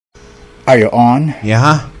Are you on?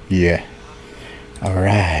 Yeah. Yeah.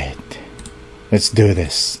 Alright. Let's do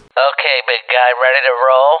this. Okay, big guy, ready to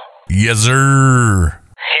roll? Yes, sir.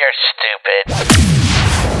 You're stupid.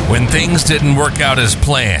 When things didn't work out as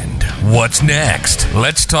planned, what's next?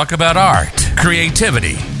 Let's talk about art,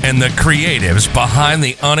 creativity, and the creatives behind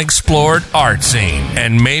the unexplored art scene,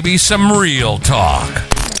 and maybe some real talk.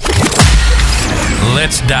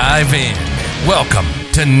 Let's dive in. Welcome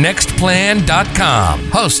to NextPlan.com,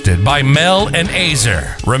 hosted by Mel and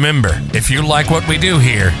Azer. Remember, if you like what we do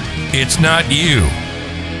here, it's not you,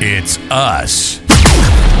 it's us.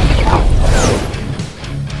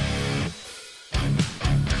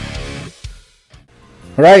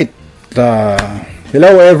 Right.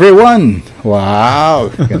 Hello everyone.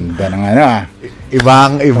 Wow. Ganda ng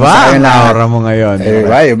Ibang-iba ang aura mo ngayon.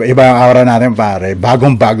 Iba ang aura natin, pare.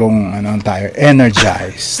 Bagong-bagong tayo,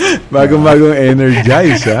 energized. Bagong-bagong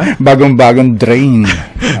energized, ha? Bagong-bagong drain.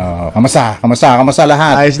 Kamusta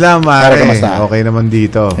lahat? Ayos lang, pare. Kamusta? Okay naman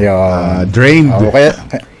dito. Drained.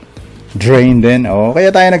 Drained din.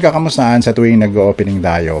 Kaya tayo nagkakamustahan sa tuwing nag-opening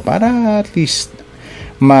tayo para at least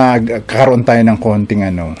magkaroon tayo ng konting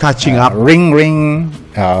catching up. Ring.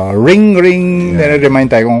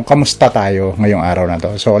 Nare-remind tayo kung kamusta tayo ngayong araw na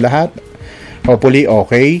to. So lahat, hopefully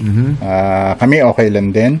okay. Kami okay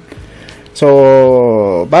lang din.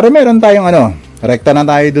 So, para meron tayong rekta na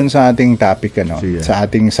tayo dun sa ating topic, sa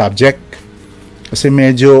ating subject. Kasi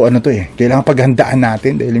medyo, kailangan paghandaan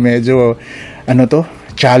natin dahil medyo,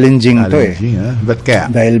 challenging to eh. Ba't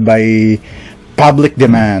kaya? Dahil by public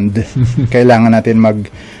demand, kailangan natin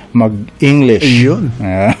mag-English. Ayun.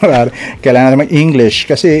 Kailangan natin mag-English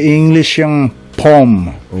kasi English yung poem.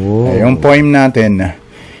 Yung poem natin,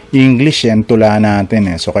 English yan, tula natin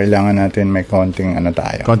eh. So, kailangan natin may konting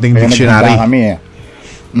tayo. Konting dictionary. Kami eh.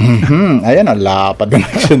 Ayan, lapad ng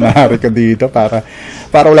dictionary ko dito para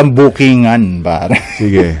walang bookingan.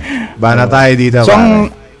 Sige. Bana tayo dito. So,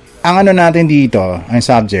 ang natin dito, ang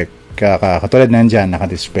subject, katulad nandyan,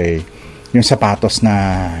 naka-display, yung sapatos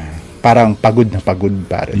na parang pagod na pagod,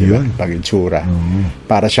 pare. Diba? Pag-itsura.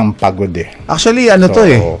 Para siyang pagod eh. Actually, to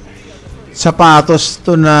eh. Sapatos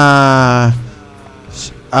to na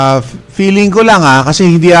feeling ko lang kasi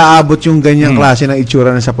hindi aabot yung ganyang klase ng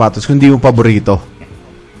itsura ng sapatos kung hindi mo paborito.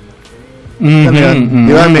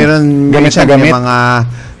 Di ba? Meron yung mga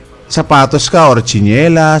sapatos ka or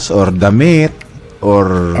tsinelas or damit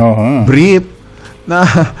or brief na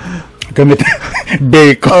gamit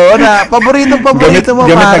bacon. Na paborito mo, gamit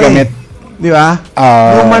na gamit. Di ba?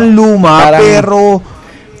 Luma, pero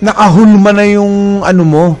nakahulma na yung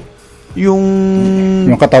mo, yung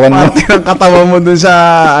katawan mo. Yung katawan mo dun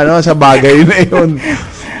sa sa bagay na yun.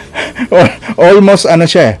 Almost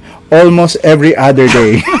almost every other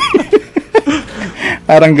day.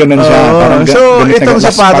 Parang ganun siya. So, itong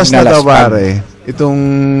sapatos na to, pare, itong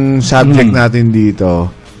subject natin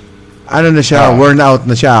dito, na siya, worn out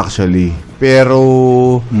na siya actually. Pero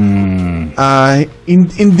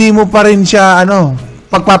hindi mo pa rin siya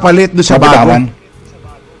pagpapalit do sa bago.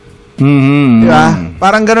 Diba?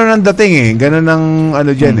 Parang gano'n ang dating eh. Gano'n ang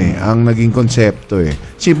dyan eh. Ang naging konsepto eh.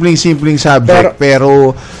 Simpleng subject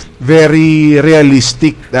pero very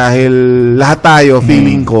realistic dahil lahat tayo,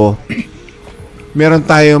 feeling ko, meron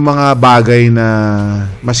tayong mga bagay na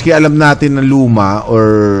maski alam natin na luma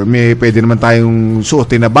or pwede naman tayong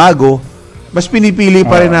suotin na bago, mas pinipili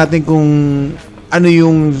pa rin natin kung ano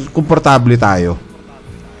yung komportable tayo.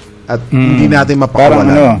 At hindi natin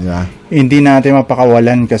mapakawalan. Hindi natin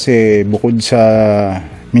mapakawalan kasi bukod sa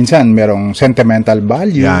minsan merong sentimental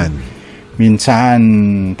value. Yan. Minsan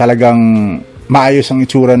talagang maayos ang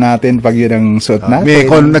itsura natin pag yun ang suot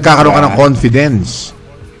natin. Nagkakaroon ka ng confidence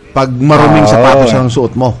pag maruming sapatos ang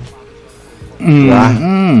suot mo.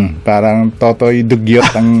 Parang totoy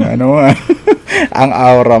dugyot ang ang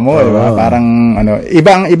aura mo, diba? Parang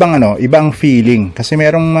ibang feeling kasi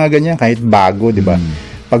merong mga ganyan kahit bago, diba?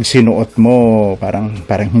 Pag sinuot mo, parang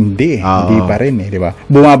hindi pa rin eh, diba?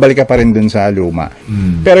 Bumabalik ka pa rin dun sa luma.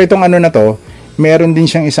 Pero itong na to, meron din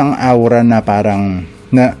siyang isang aura na parang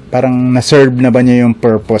na-serve na ba niya yung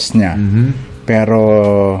purpose niya. Pero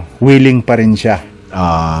willing pa rin siya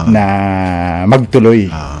na magtuloy.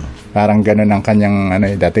 Parang ganun ang kanyang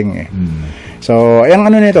dating eh. So, yung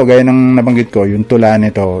nito, gaya ng nabanggit ko, yung tula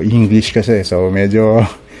nito, English kasi. So, medyo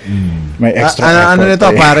may extra effort.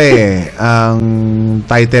 Nito, pare, ang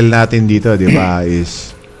title natin dito, di ba,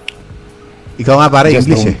 is ikaw nga, pare, Just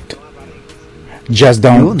English don't. Just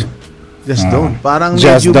don't. Just don't. Parang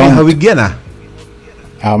just medyo may hawig yan,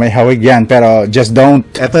 may hawig yan, pero just don't.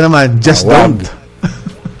 Ito naman, just don't.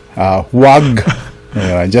 Wag.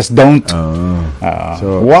 Just don't.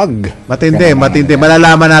 Wag. Matindi.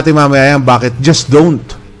 Malalaman natin mamaya yan bakit just don't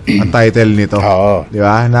ang title nito. Di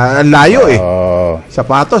ba? Ang layo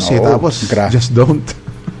Sapatos tapos just don't.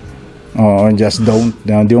 Just don't.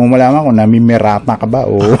 Hindi mo malaman kung namimirata ka ba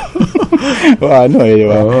o ano di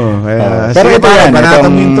ba? Pero ito yan.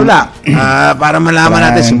 Panatang yung tula. Para malaman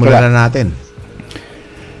natin, simulan na natin.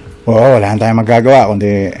 Wala tayong magagawa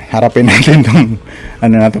kundi harapin natin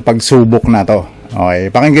itong pagsubok na to.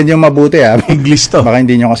 Okay, pakinggan niyo mabuti English to. Baka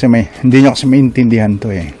hindi niyo kasi maintindihan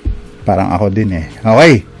to Parang ako din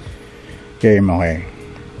Okay. Okay.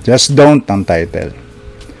 Just don't ang title.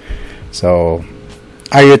 So,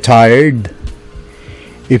 are you tired?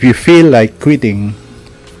 If you feel like quitting,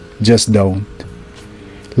 just don't.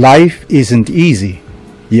 Life isn't easy.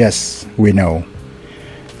 Yes, we know.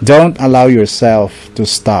 Don't allow yourself to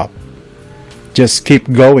stop. Just keep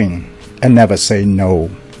going and never say no.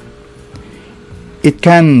 It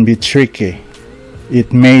can be tricky.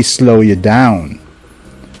 It may slow you down.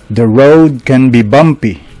 The road can be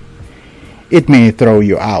bumpy. It may throw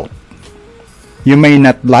you out. You may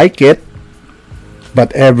not like it,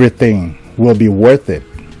 but everything will be worth it.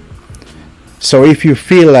 So if you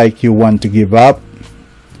feel like you want to give up,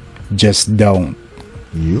 just don't.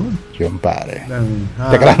 Yun pare.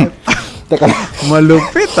 Teka lang.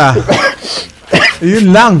 Malupit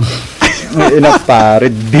Yun lang. Enough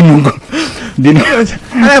pare. Dinugo.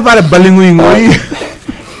 Pare balingoy-ngoy.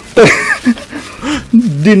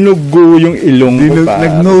 Dinugo yung ilong ko pare.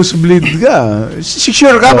 Nag-nosebleed ka.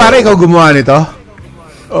 Sure ka pare ikaw gumawa nito?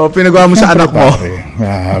 O pinagawa mo sa anak mo?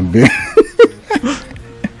 Grabe.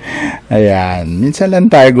 Ayan. Minsan lang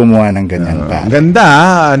tayo gumawa ng ganyan pare.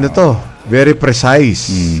 Ganda to. Very precise.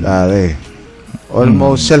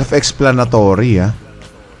 Almost self-explanatory.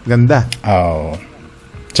 Ganda.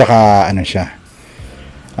 Tsaka siya.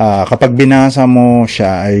 Kapag binasa mo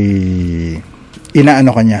siya ay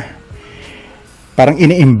inaano ka niya. Parang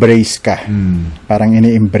ini-embrace ka. Parang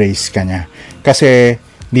ini-embrace ka niya. Kasi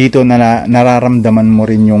dito nararamdaman mo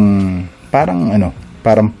rin yung parang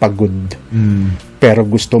pagod. Pero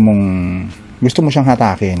gusto mo siyang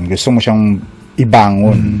hatakin. Gusto mo siyang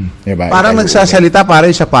ibangon. Diba? Parang nagsasalita para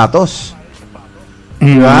yung sapatos.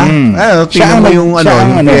 Diba? Tingnan mo yung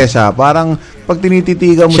pyesa. Parang pag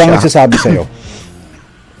tinititigan mo siya. Siya nagsasabi sa'yo.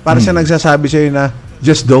 Parang siya nagsasabi sa'yo na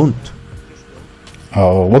just don't.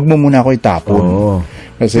 Wag mo muna ako itapon.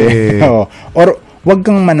 Kasi, or wag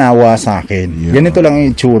kang manawa sa akin. Ganito lang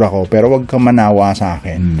yung itsura ko, pero wag kang manawa sa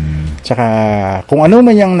akin. Tsaka, kung ano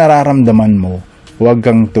man yung nararamdaman mo, wag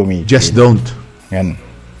kang tumigil. Just don't. Yan.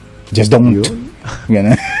 Just don't.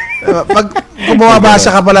 Ganun. Pag bumabasa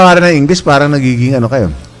ka pala ng English, parang nagiging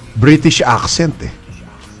British accent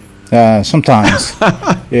sometimes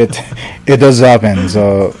it does happen.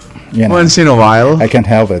 So, once in a while. I can't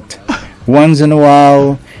help it. Once in a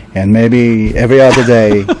while, and maybe every other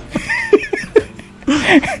day.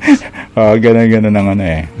 Ganun ang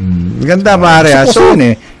Ganda pare. So,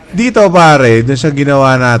 dito pare, dun sa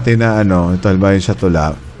ginawa natin na ito ba yung sa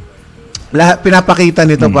tula, pinapakita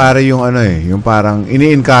nito pare yung yung parang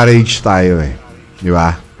ini-encourage tayo di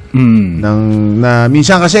ba? Na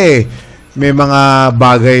minsan kasi may mga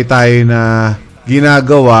bagay tayo na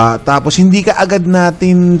ginagawa tapos hindi ka agad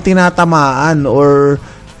natin tinatamaan or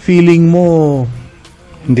feeling mo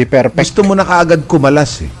hindi perfect. Gusto mo na kaagad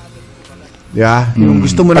kumalas di ba? Yung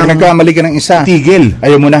gusto mo pag nagkamali ka ng isa, tigil.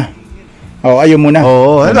 Ayaw mo na. Ayaw mo na.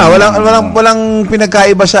 Walang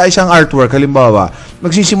pinagkaiba sa isang artwork. Halimbawa,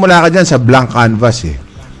 magsisimula ka dyan sa blank canvas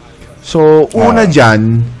So, una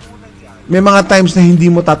dyan, may mga times na hindi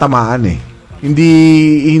mo tatamaan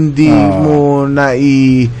Hindi mo na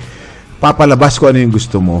papalabas kung ano yung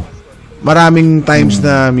gusto mo. Maraming times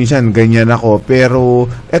na minsan ganyan ako, pero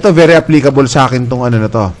eto very applicable sa akin tong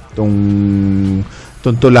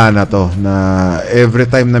tula na to, na every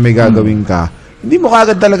time na may gagawin ka, hindi mo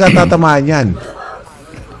kaagad talaga tatamaan yan.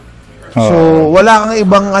 So, wala kang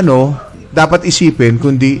ibang dapat isipin,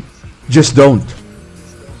 kundi just don't.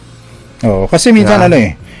 Kasi minsan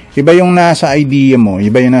iba yung nasa idea mo,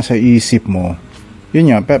 iba yung nasa isip mo.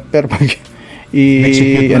 Yun nga, pero pag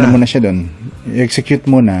mo na siya doon, i-execute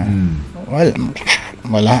mo na,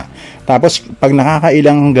 wala. Tapos, pag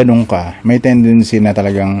nakakailang ganun ka, may tendency na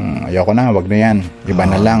talagang, ayoko na, wag na yan, iba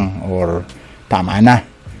na lang, or tama na.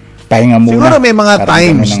 Pahinga muna. Siguro may mga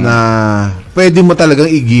times na pwede mo talagang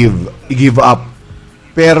i-give up.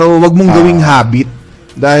 Pero wag mong gawing habit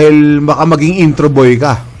dahil baka maging intro boy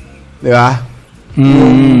ka. Di ba?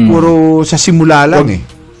 Puro sa simula lang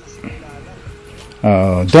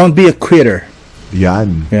Don't be a quitter.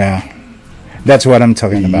 Yan. Yeah. That's what I'm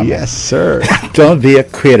talking about. Yes, sir. Don't be a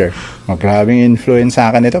quitter. Magrabing influence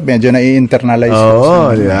sa akin ito. Medyo na-internalize.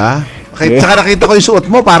 Oo, di ba? Tsaka nakita ko yung suot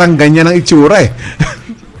mo, parang ganyan ang itsura eh.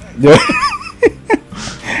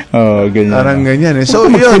 Ganyan. Parang ganyan eh. So,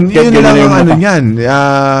 yun lang ang ano niyan.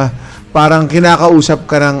 Parang kinakausap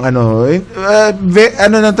ka ng ano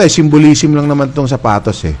na to eh, symbolism lang naman tong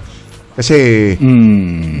sapatos eh. Kasi,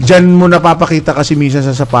 dyan mo napapakita kasi minsan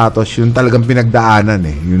sa sapatos, yung talagang pinagdaanan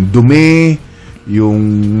eh. Yung dumi, yung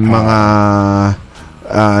mga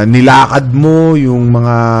nilakad mo, yung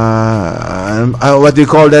mga, what do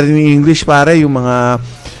you call that in English, pare? Yung mga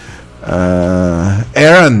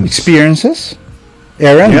errands. Experiences?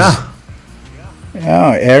 Errands? Yeah.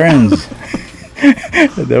 Oh, errands.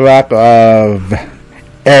 The back of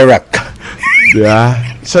Eric.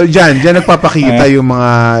 Yeah. So, dyan nagpapakita yung mga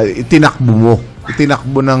itinakbo mo.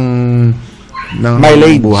 Itinakbo ng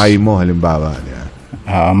mileage. Buhay mo, halimbawa.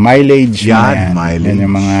 Yeah. Mileage. Yan, mileage. Yan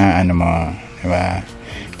yung mga ano mo. Diba?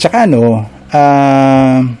 Tsaka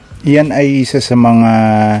yan ay isa sa mga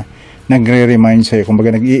nagre-remind sa'yo,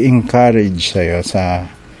 kumbaga nag-i-encourage sa'yo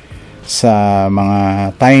sa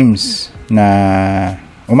mga times na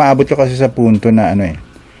umaabot ka kasi sa punto na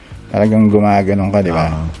talagang gumaganon ka, di ba?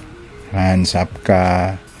 Hands up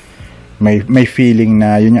ka, may feeling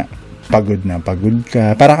na yun nga, pagod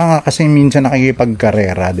ka. Para ka kasi minsan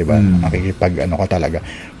nakikipagkarera, di ba? Nakikipag ka talaga.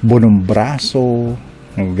 Bunong braso,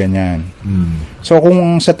 ganyan. So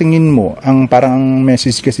kung sa tingin mo, ang parang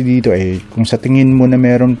message kasi dito ay kung sa tingin mo na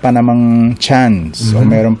meron pa namang chance o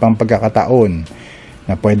meron pang pagkakataon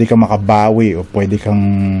na pwede kang makabawi o pwede kang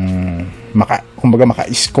kumbaga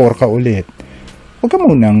maka-score ka ulit, huwag ka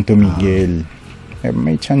munang tumigil.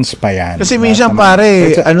 May chance pa yan. Kasi minsan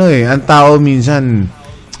pare, ang tao minsan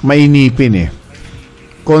mainipin eh.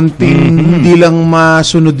 Konting hindi lang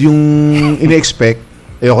masunod yung ine-expect,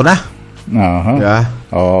 ayoko na. Yeah.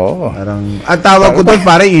 Oo. Parang, ang tawag ko doon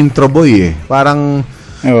pare, intro boy eh. Parang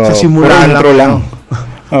sa simula lang.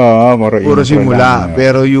 Oo, puro simula.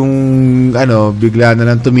 Pero yung bigla na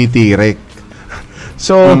lang tumitirek.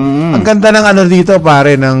 So, ang ganda ng dito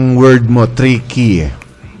pare, ng word mo, tricky eh.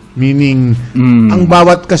 Meaning, ang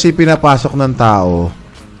bawat kasi pinapasok ng tao,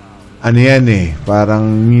 yan eh, parang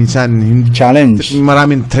minsan, challenge.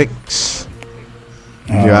 Maraming tricks.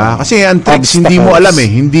 Diba? Kasi ang tricks, hindi mo alam eh.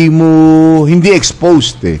 Hindi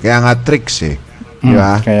exposed eh. Kaya nga tricks eh.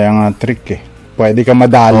 Diba? Kaya nga trick eh. Pwede ka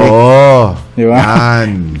madali. Oo. Diba?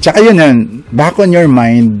 Yan. Tsaka yun, back on your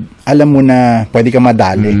mind, alam mo na pwede ka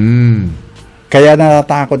madali. Kaya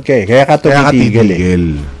natatakot ka eh. Kaya ka tumitigil eh.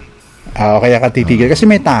 Kaya ka titigil. Kasi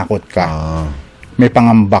may takot ka. May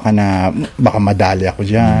pangamba ka na baka madali ako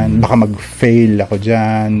dyan. Baka mag-fail ako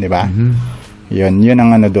dyan. Diba? Yun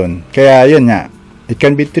ang doon. Kaya yun nga. It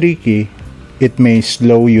can be tricky. It may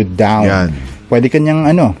slow you down. Yan. Pwede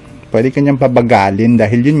kanyang pabagalin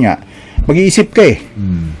dahil yun nga, mag-iisip ka eh.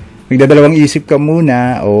 Magdadalawang isip ka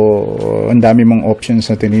muna o ang dami mong options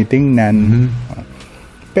na tinitingnan.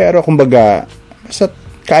 Pero kumbaga, basta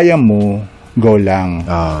kaya mo, go lang.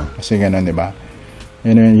 Kasi gano'n, di ba?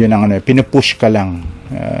 Yun ang pinupush ka lang.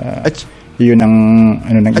 Yun ang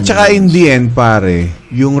at saka in the end, pare,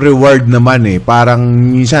 yung reward naman eh, parang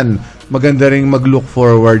minsan, maganda rin mag-look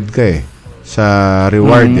forward ka eh sa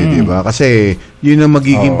reward eh, di ba? Kasi yun ang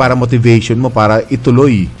magiging para motivation mo para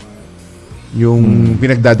ituloy yung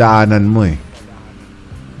pinagdadaanan mo eh.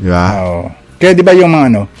 Di ba? Kaya di ba yung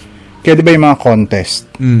mga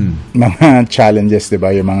contest, mga challenges, di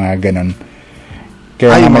ba? Yung mga ganon.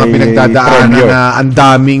 Kaya yung mga pinagdadaanan na ang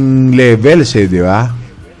daming levels eh, di ba?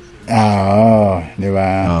 Di ba?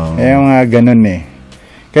 Yung mga ganon eh.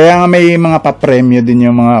 Kaya nga may mga papremyo din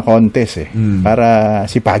yung mga contest eh. Para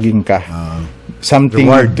sipagin ka. Something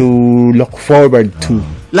reward to look forward to.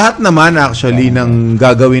 Lahat naman actually ng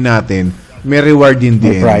gagawin natin, may reward in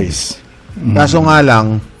the end. Prize. Kaso nga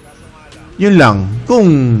lang, yun lang, kung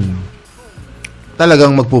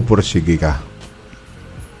talagang magpupursige ka.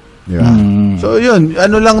 Diba? So yun,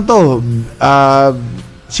 lang to.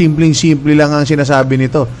 Simpleng-simple lang ang sinasabi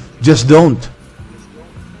nito. Just don't.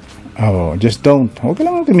 Just don't. Huwag ka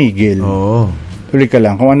lang tumigil. Tuloy ka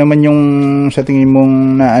lang. Kung ano man yung sa tingin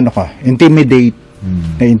mong intimidate,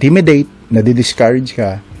 na-discourage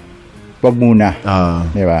ka, huwag muna.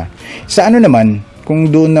 Diba? Sa naman, kung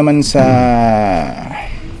doon naman sa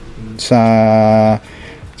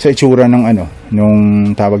itsura ng nung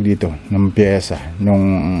tawag dito, ng piyesa,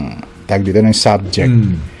 ng subject.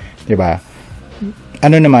 Diba?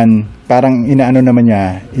 Naman, parang naman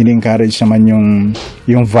niya, in-encourage naman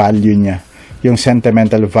yung value niya, yung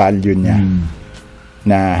sentimental value niya.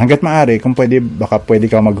 na hangga't maaari, kung pwede, baka pwede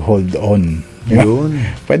ka mag-hold on. Diba? Yun.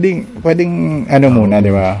 Pwedeng muna,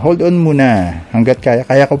 di ba? Hold on muna. Hangga't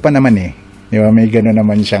kaya ko pa naman eh. Di ba? May gano'n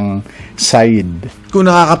naman siyang side. Kung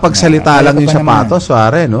nakakapagsalita Kaya lang ko yung pa sapatos,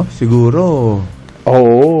 pare, no? Siguro,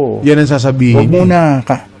 Oo. yan ang sasabihin. Huwag muna.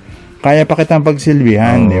 Kaya pa kitang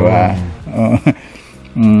pagsilbihan, di ba? Oo.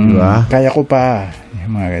 Diba? Kaya ko pa.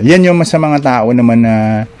 Yan yung sa mga tao naman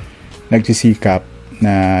na nagsisikap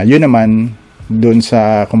na yun naman doon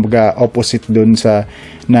sa, kumbaga, opposite doon sa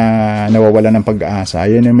na nawawala ng pag-asa.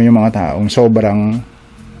 Yan naman yung mga taong sobrang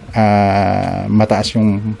mataas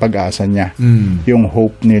yung pag-asa niya. Yung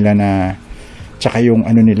hope nila na tsaka yung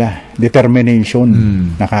ano nila, determination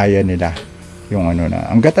na kaya nila. Yung ano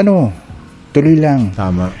na, hanggat tuloy lang.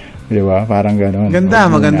 Tama. Di ba? Parang gano'n.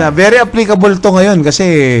 Maganda. Very applicable to ngayon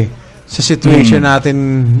kasi sa situation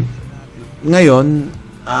natin ngayon,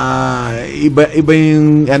 iba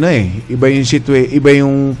yung iba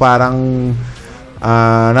yung parang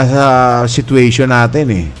nasa situation natin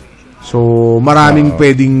eh. So maraming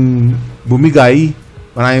pwedeng bumigay,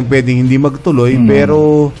 maraming pwedeng hindi magtuloy,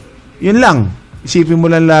 pero yun lang. Isipin mo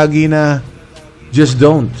lang lagi na just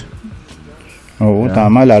don't. Oo,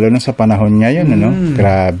 tama, lalo na sa panahon ngayon,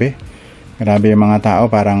 Grabe yung mga tao,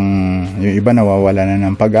 parang yung iba nawawala na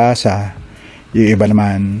ng pag-asa, yung iba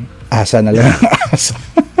naman asa na lang ng asa.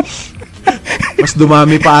 Mas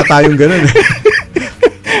dumami pa ata yung ganun eh.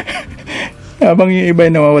 Habang yung iba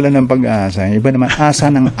yung nawawala ng pag-asa, yung iba naman asa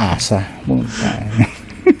ng asa.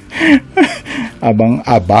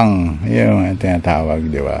 Abang-abang, yung tinatawag,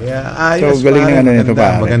 di ba? Yeah, so, galing na nito,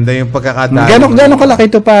 pare. Maganda yung pagkakadami. Gano'ng kalaki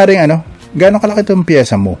ito, pare, Gano'ng kalaki itong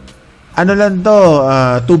pyesa mo? Ano lang to,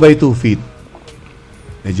 2x2 feet.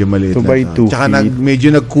 Medyo maliit 2x2 Tsaka feet.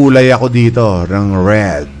 medyo nagkulay ako dito ng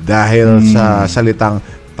red dahil sa salitang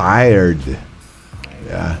tired.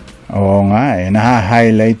 Yeah. Oo nga eh.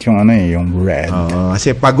 Naha-highlight yung yung red.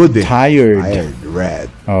 Kasi pagod eh. Tired. Red.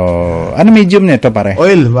 Oh, ano medium nito, pare?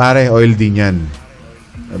 Oil, pare. Oil din yan.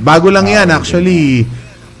 Bago lang yan. Actually,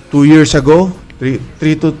 2 years ago. 3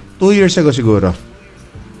 to 2 years ago siguro.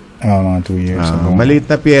 Mga 2 years ago. Maliit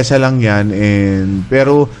na pyesa lang yan.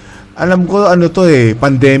 Pero, alam ko to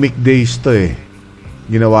pandemic days to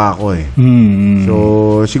ginawa ko So,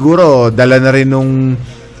 siguro, dala na rin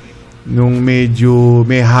nung medyo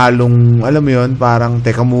may halong, alam mo yun, parang,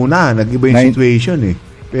 teka muna, nag-iba yung situation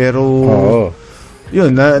Pero,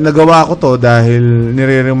 yun, nagawa ko to dahil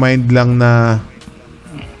nire-remind lang na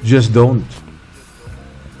just don't.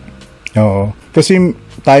 Oo. Kasi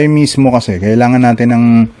tayo mismo kasi, kailangan natin ng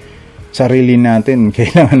sarili natin,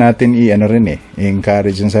 kailangan natin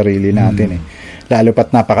i-encourage ang sarili natin Lalo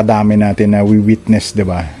pat napakadami natin na we-witness, 'di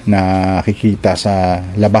ba? Na nakikita sa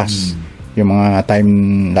labas. Yung mga time,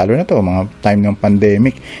 lalo na to, mga time ng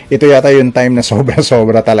pandemic. Ito yata yung time na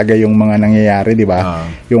sobra-sobra talaga yung mga nangyayari, 'di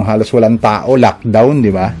ba? Yung halos walang tao, lockdown,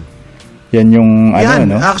 'di ba? Yan yung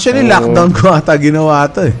Actually, lockdown ko ata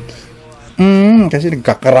ginawa to kasi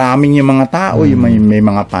nagkakaraming yung mga tao, yung may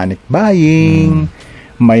mga panic buying.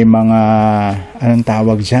 May mga, anong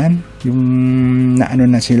tawag dyan? Yung,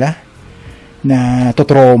 na sila? Na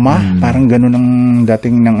totroma. Parang ganun ang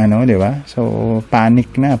dating ng di ba? So,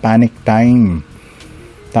 panic time.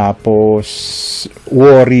 Tapos,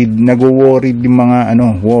 nag-worried yung mga,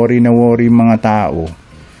 worry yung mga tao.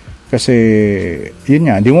 Kasi, yun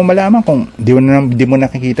nga, di mo malaman kung, di mo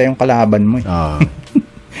nakikita yung kalaban mo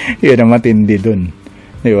Yun ang matindi dun.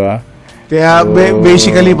 Di ba? Kaya,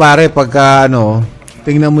 basically, pare, pagka,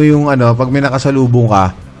 tingnan mo yung pag may nakasalubong ka,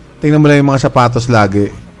 tingnan mo lang yung mga sapatos lagi.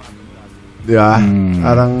 Di ba?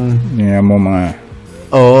 Parang tingnan mo mga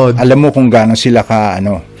alam mo kung gaano sila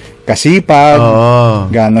kasipag,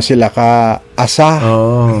 gaano sila asa.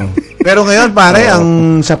 Pero ngayon, pare,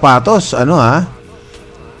 ang sapatos,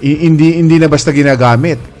 hindi na basta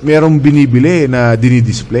ginagamit. Merong binibili na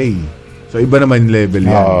dinidisplay. So, iba naman yung level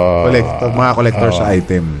yan. Mga collector's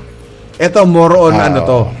item. Ito, more on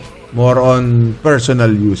more on personal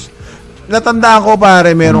use. Natandaan ko,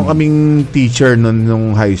 pare, meron kaming teacher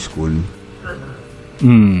nung high school.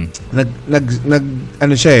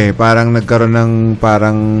 Siya parang nagkaroon ng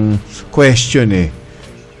parang question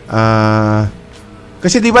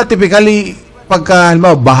kasi di ba typically pagka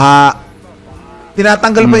halimbawa baha,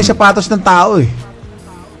 tinatanggal pa yung sapatos ng tao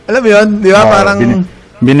Alam mo yun, di ba? Parang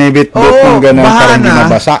binibit-bit ng gano'n para hindi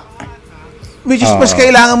mabasa. Which is, mas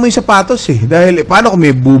kailangan mo yung sapatos Dahil, paano kung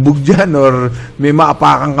may bubog dyan or may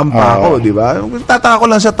maapakang kampako, di ba? Tataka ko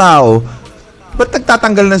lang sa tao, ba't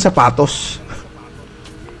nagtatanggal ng sapatos?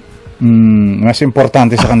 Mas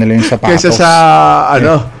importante sa kanila yung sapatos. Kaysa sa,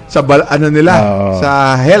 sa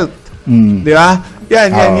health. Di ba?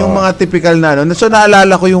 Yan, yung mga typical na ano. So,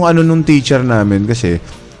 naalala ko yung ano nung teacher namin kasi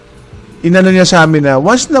inano niya sa amin na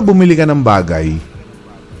once na bumili ka ng bagay,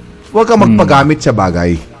 huwag ka magpagamit sa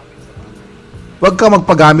bagay. Huwag ka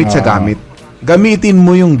magpagamit sa gamit. Gamitin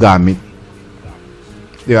mo yung gamit.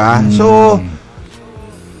 Di ba? So,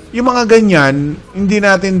 yung mga ganyan, hindi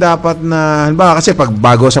natin dapat na, halimbawa kasi pag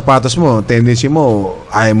bago sapatos mo, tendency mo,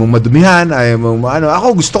 ayaw mong madumihan, ayaw mong ano.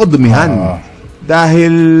 Ako gusto ko dumihan.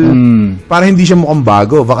 Dahil, para hindi siya mukhang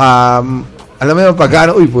bago. Baka, alam mo yung pag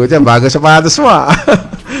ano, uy, puta, bago sapatos mo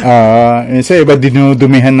Sa iba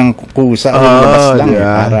dinudumihan ng kusa labas lang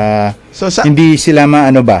para hindi sila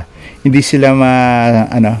hindi sila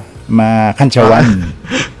makantsawan.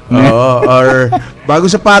 Or bago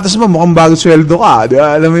sapatos mo, mukhang bago sweldo ka. Di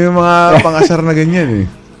ba? Alam mo yung mga pangasar na ganyan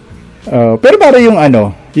pero para yung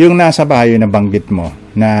yung nasa bahay na banggit mo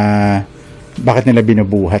na bakit nila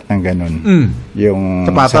binubuhat ng ganun yung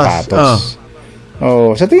sapatos.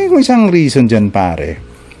 Sa tingin ko isang reason dyan pare.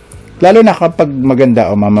 Lalo na kapag maganda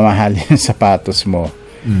o mamamahali yung sapatos mo,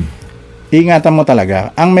 ingatan mo talaga.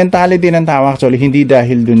 Ang mentality ng tao actually, hindi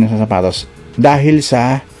dahil dun sa sapatos, dahil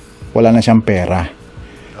sa wala na siyang pera.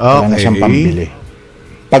 Wala na siyang pambili.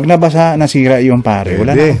 Pag nabasa, nasira yung pare,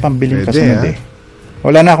 wala na akong pambiling kasunod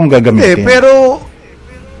Wala na akong gagamitin. Pero,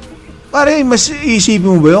 pare, mas isipin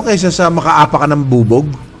mo ba yun kaysa sa makaapa ka ng bubog?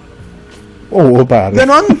 Oo, pare.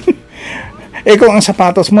 Ganon? Kung ang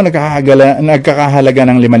sapatos mo nagkakahalaga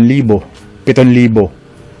ng 5,000, 7,000,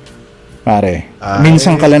 pare.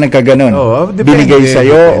 Minsan ka lang nagkaganon. Binigay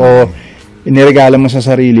sa'yo o iniregalo mo sa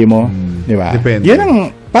sarili mo. Di ba? Depende. Yun ang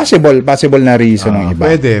possible na reason ng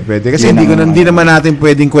iba. Pwede. Kasi hindi naman natin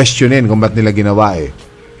pwedeng questionin kung ba't nila ginawa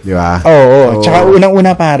Di ba? Oo. Tsaka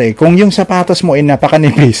unang-una pare, kung yung sapatos mo ay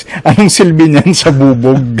napakanipis, anong silbi niyan sa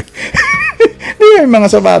bubog? Di ba yung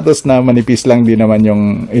mga sapatos na manipis lang din naman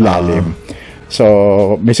yung ilalim.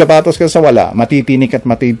 So, may sapatos ka sa wala, matitinik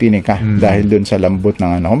ka dahil dun sa lambot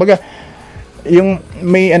ng ano. Kumbaga, yung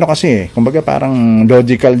may kasi kumbaga parang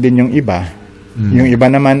logical din yung iba. Yung iba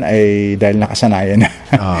naman ay dahil nakasanayan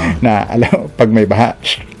na alam, pag may baha,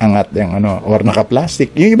 angat yung or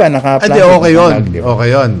naka-plastic. Yung iba naka-plastic. Okay yun. Okay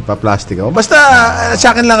yun, pa-plastic. Basta,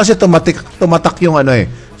 sa akin lang kasi tumatak yung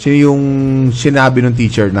yung sinabi ng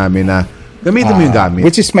teacher namin na gamitin mo yung gamit.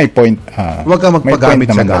 Which is my point. Huwag ka magpagamit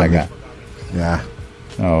sa gamit. Yeah.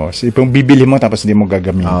 So kung bibili mo tapos hindi mo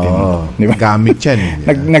gagamitin. Diba? Gamit yan.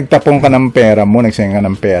 Nagtapong ka ng pera mo, nagsayang ka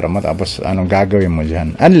ng pera mo, tapos anong gagawin mo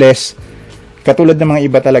dyan? Unless, katulad ng mga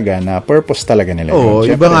iba talaga na purpose talaga nila.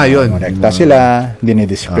 Iba nga yun. Rekta sila,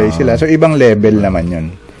 dinidisplay sila. So, ibang level naman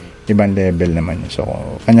yun. So,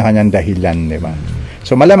 kanya-kanyang dahilan, di ba?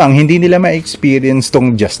 So, malamang, hindi nila ma-experience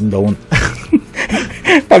tong just don't.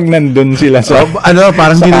 Pag nandun sila sa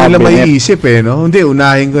parang hindi nila maiisip no? Hindi,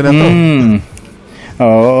 unahin ko na to.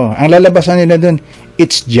 Ang lalabasan nila dun,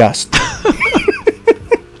 it's just.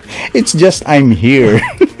 It's just I'm here.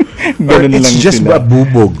 Ganun lang just sila. A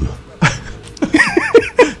bubog.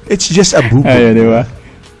 It's just a bubog. Ayun, di ba?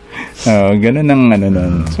 Ganun ang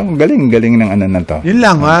nun. So, galing ng na to. Yun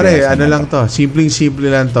lang, pare. Lang to.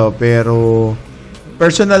 Simpleng-simple lang to. Pero,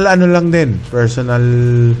 personal lang din. Personal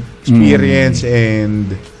experience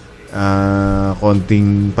and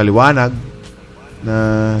konting paliwanag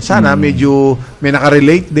na sana medyo may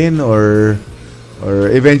nakarelate din or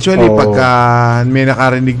eventually pagka may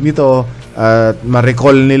nakarinig nito at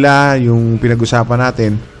ma-recall nila yung pinag-usapan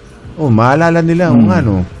natin, maalala nila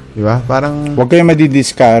di ba? Parang huwag kayo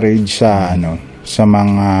madi-discourage sa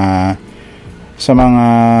sa mga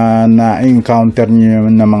na-encounter niyo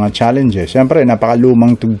na mga challenges. Siyempre,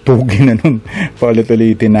 napakalumang tugtugin na nun.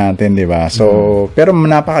 Paulit-ulitin natin, di ba? So, pero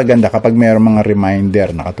napakaganda kapag mayroong mga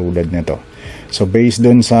reminder na katulad nito. So, based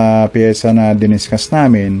dun sa pyesa na diniscuss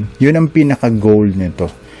namin, yun ang pinaka-goal nito.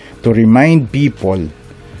 To remind people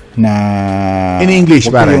na in English,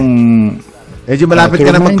 pare. Medyo malapit ka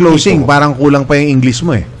na mag-closing. Parang kulang pa yung English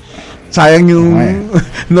mo Sayang yung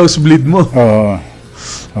nosebleed mo.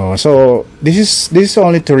 So this is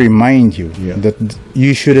only to remind you that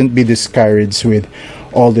you shouldn't be discouraged with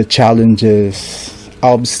all the challenges,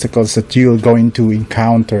 obstacles that you're going to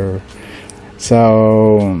encounter.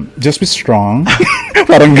 So just be strong.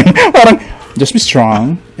 parang just be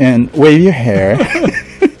strong and wave your hair.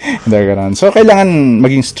 So kailangan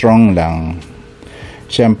maging strong lang.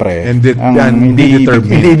 Siyempre, hindi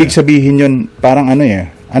ibig sabihin yun parang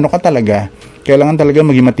ano ka talaga, kailangan talaga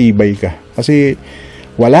maging matibay ka. Kasi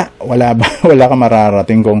wala ka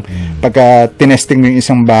mararating kung pagka tinesting mo yung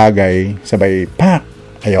isang bagay, sabay,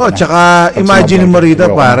 ayaw na. Tsaka imagine mo rito,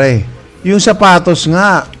 pare, yung sapatos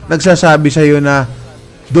nga, nagsasabi sa'yo na,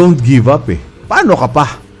 don't give up Paano ka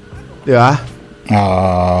pa? Di ba?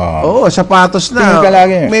 Oo, sapatos na. Tingin ka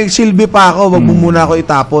lagi. May silbi pa ako, wag mo muna ako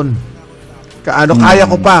itapon. Kaya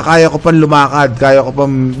ko pa lumakad, kaya ko pa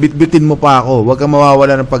bitbitin mo pa ako. Wag kang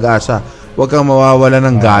mawawala ng pag-asa. Wag kang mawawala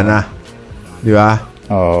ng gana. Di ba?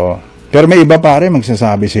 Oo. Pero may iba pare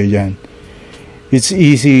magsasabi sa'yo dyan. It's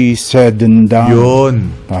easy said and done.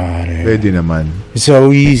 Yun. Pare. Pwede naman. It's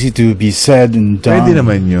so easy to be said and done. Pwede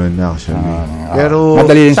naman yun, actually. Pero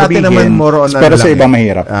madali rin sa atin sabihin, naman more on pero sa iba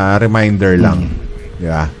mahirap. Reminder lang. Di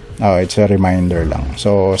ba? It's a reminder lang.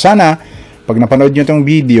 So, sana, pag napanood nyo itong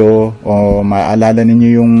video, o maalala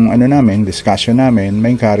ninyo yung discussion namin,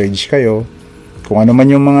 ma-encourage kayo. Kung ano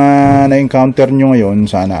man yung mga na-encounter nyo ngayon,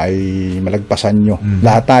 sana ay malagpasan nyo.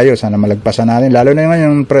 Lahat tayo, sana malagpasan natin. Lalo na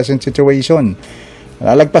yung present situation.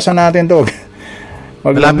 Lalagpasan natin to.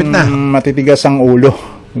 Malapit na. Matitigas ang ulo.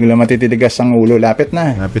 Huwag lang matitigas ang ulo. Lapit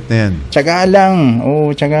na. Lapit na yan. Tiyaga lang.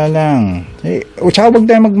 Tiyaga lang. Tsaka huwag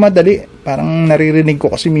tayo magmadali. Parang naririnig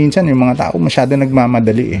ko kasi minsan yung mga tao masyado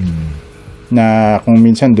nagmamadali na kung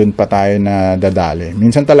minsan doon pa tayo na dadali.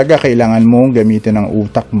 Minsan talaga kailangan mo gamitin ang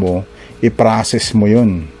utak mo, i-process mo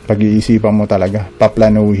yun. Pag-iisipan mo talaga,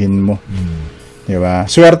 paplanuhin mo. Diba?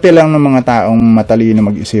 Swerte lang ng mga taong matalino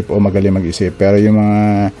mag-isip o magaling mag-isip. Pero yung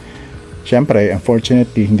mga, syempre,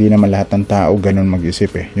 unfortunately, hindi naman lahat ng tao ganun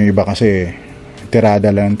mag-isip Yung iba kasi,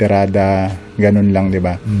 tirada, ganun lang,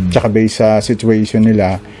 diba? Tsaka based sa situation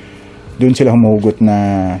nila, doon sila humuhugot na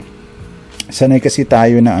sanay kasi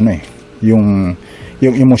tayo na yung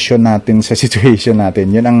emosyon natin sa situation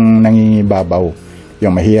natin, yun ang nangingibabaw.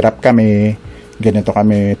 Yung mahirap kami, ganito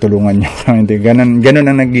kami, tulungan nyo kami. Ganun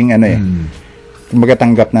ang naging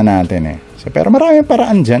magatanggap na natin So, pero maraming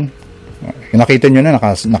paraan dyan. Nakita nyo na,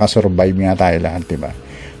 nakasurvive nga tayo lahat, diba?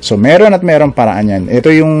 So, meron paraan yan.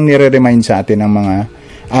 Ito yung nire-remind sa atin ng mga,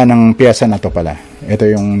 ng piyesa na to pala. Ito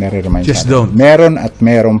yung nire-remind Just sa atin. don't.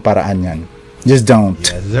 Meron paraan yan. Just don't.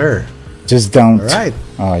 Yes, sir. Just don't. Alright.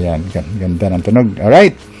 Yan. Ganda ng tunog.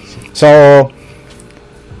 Alright. So,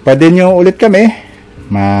 pwede nyo ulit kami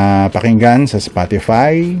mapakinggan sa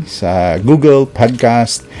Spotify, sa Google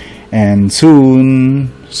Podcast, and soon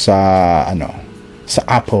sa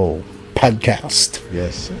Apple Podcast.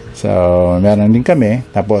 Yes. So, meron din kami.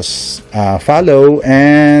 Tapos, follow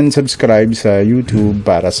and subscribe sa YouTube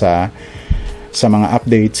para sa mga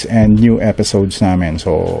updates and new episodes namin.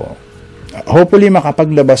 So, hopefully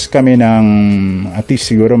makapaglabas kami ng at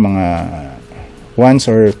least siguro mga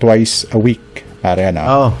once or twice a week para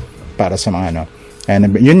sa mga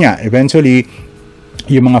And yun nga, eventually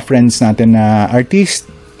yung mga friends natin na artist,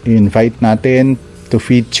 invite natin to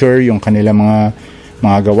feature yung kanilang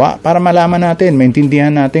mga gawa para malaman natin,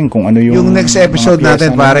 maintindihan natin kung ano yung next episode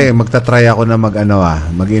natin pare, magta-try ako na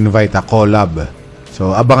mag-invite a collab.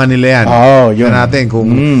 So abangan nila yan. Yun natin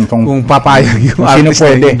kung papayag yung artist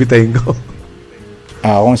na imbitahin ko.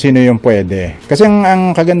 Kung sino yung pwede. Kasi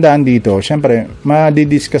ang kagandaan dito, syempre,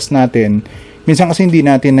 ma-discuss natin. Minsan kasi hindi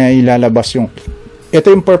natin na ilalabas ito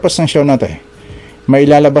yung purpose ng show na to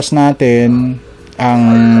mailalabas natin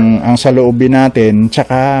ang saloobin natin,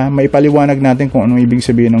 tsaka maipaliwanag natin kung anong ibig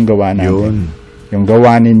sabihin ng gawa natin. Yung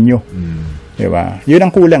gawa ninyo. Diba? Yun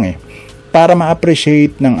ang kulang para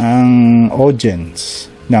ma-appreciate ng ang audience,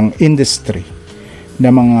 ng industry,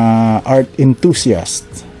 ng mga art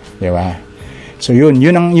enthusiasts. Diba? So yun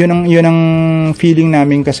ang feeling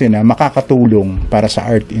namin kasi na makakatulong para sa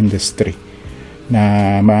art industry.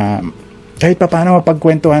 Na kahit pa paano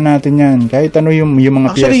mapagkwentuhan natin yan. Kahit ano yung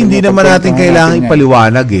mga piyesa. Actually, hindi naman natin kailangan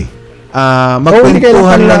ipaliwanag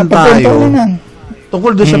magkwentuhan lang tayo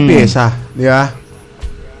tungkol doon sa piyesa. Di ba?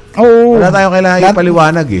 Wala tayong kailangan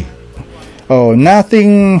ipaliwanag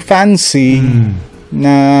nothing fancy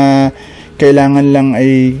na kailangan lang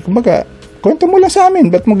ay, kumbaga, kwento mo lang sa amin,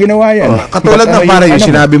 ba't mo ginawa yan? Katulad na para yung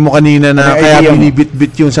sinabi mo kanina na kaya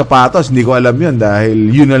binibit-bit yung sapatos, hindi ko alam yun dahil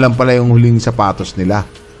yun na lang pala yung huling sapatos nila.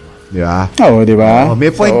 Di ba? Di ba?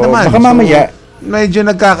 May point naman. Baka mamaya, medyo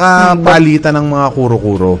nagkakapalitan ng mga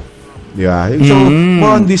kuro-kuro. Di ba? So,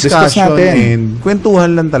 more on discussion and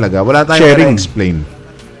kwentuhan lang talaga. Wala tayong explain.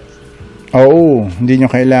 Hindi nyo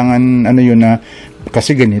kailangan yun na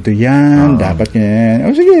kasi ganito yan, dapat yan.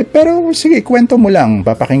 Sige, kwento mo lang.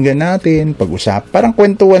 Papakinggan natin, pag-usap. Parang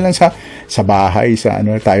kwentuhan lang sa bahay, sa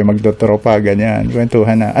tayo magdotropa, ganyan.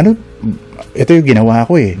 Kwentuhan na. Ito yung ginawa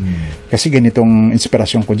ko Kasi ganitong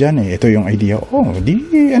inspirasyon ko dyan Ito yung idea.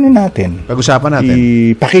 Natin. Pag-usapan natin.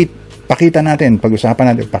 Pakita natin.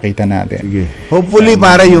 Pag-usapan natin, pakita natin. Sige. Hopefully,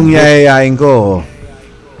 para yung yayayain ko,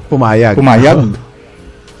 pumayag.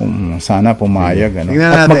 Sana pumayag.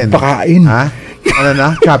 Tingnan At natin. magpakain. Ha? Ano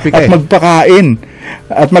na? Choppy ka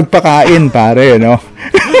At magpakain, pare,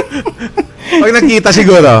 Pag nagkita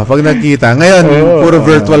siguro, Ngayon, puro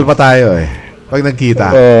virtual pa tayo eh. Pag nagkita.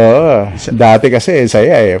 Dati kasi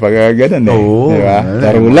saya eh. Pag ganun eh. Diba?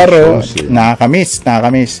 Laro-laro. Nakakamiss.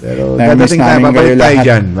 Pero Nakakamiss namin kayo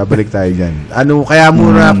lahat. Babalik tayo dyan. Kaya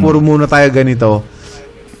puro muna tayo ganito.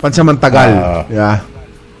 Pansamantagal. Yeah.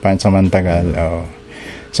 Pansamantagal.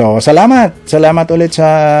 So, salamat. Salamat ulit sa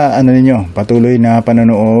ninyo. Patuloy na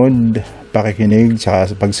panonood, pakikinig, sa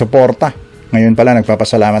pagsuporta. Ngayon pala,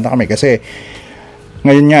 nagpapasalamat na kami kasi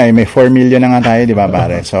ngayon nga may 4 million na nga tayo, di ba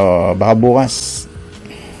pare? So, baka bukas,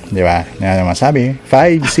 di ba? Yan naman sabi,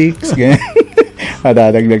 5, 6, ganyan.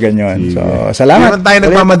 Madadagdagan yun. So, salamat. Hindi tayo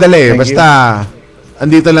nagmamadali. Basta,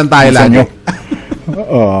 andito lang tayo lagi.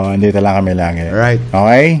 Andito lang kami lagi. Alright.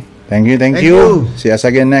 Okay? Thank you. See us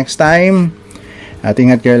again next time. At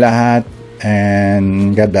ingat kayo lahat.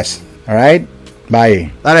 And God bless. Alright?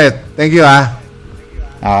 Bye. Taret, thank you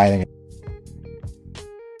Okay.